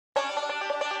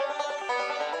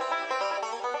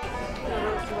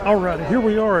Alrighty, here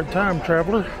we are at Time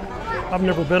Traveler. I've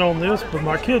never been on this, but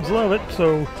my kids love it,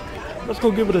 so let's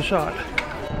go give it a shot.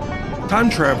 Time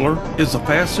Traveler is the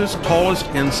fastest, tallest,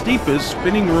 and steepest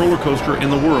spinning roller coaster in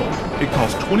the world. It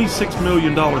cost $26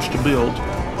 million to build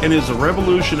and is a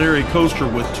revolutionary coaster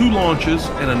with 2 launches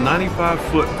and a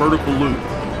 95-foot vertical loop.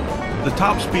 The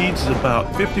top speed is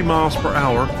about 50 miles per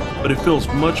hour, but it feels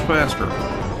much faster.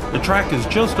 The track is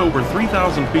just over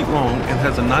 3,000 feet long and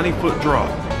has a 90-foot drop.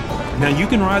 Now you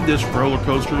can ride this roller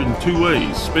coaster in 2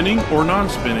 ways, spinning or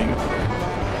non-spinning.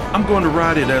 I'm going to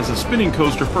ride it as a spinning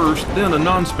coaster first, then a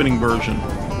non-spinning version.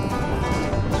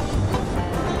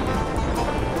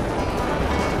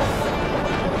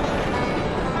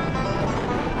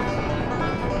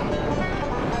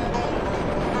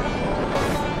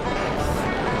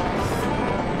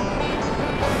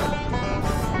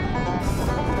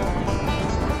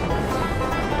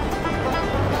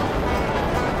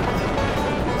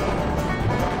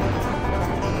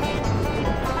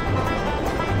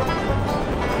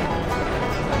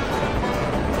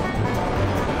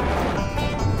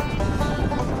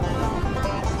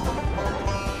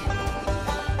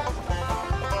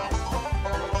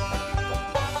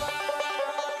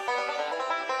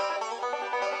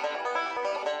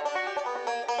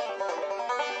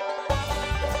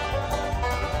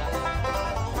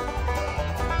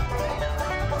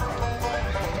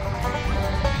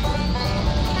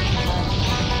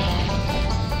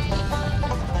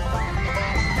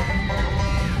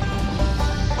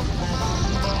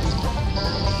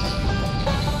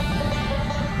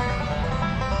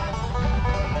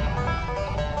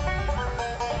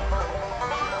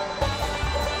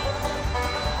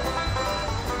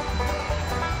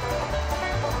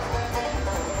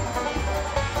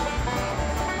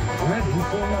 Ready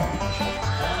for launch.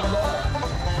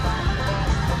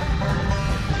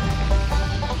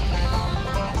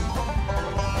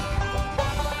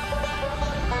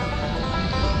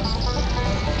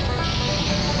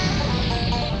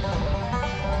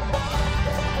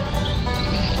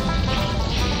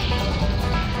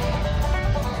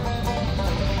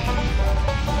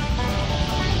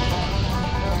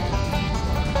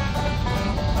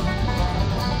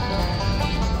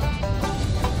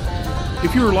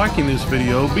 If you are liking this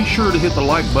video, be sure to hit the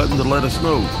like button to let us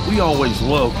know. We always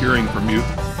love hearing from you.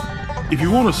 If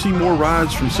you want to see more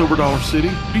rides from Silver Dollar City,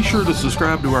 be sure to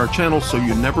subscribe to our channel so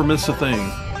you never miss a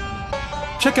thing.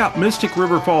 Check out Mystic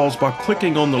River Falls by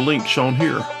clicking on the link shown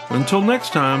here. Until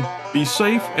next time, be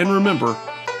safe and remember,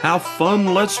 have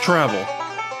fun, let's travel.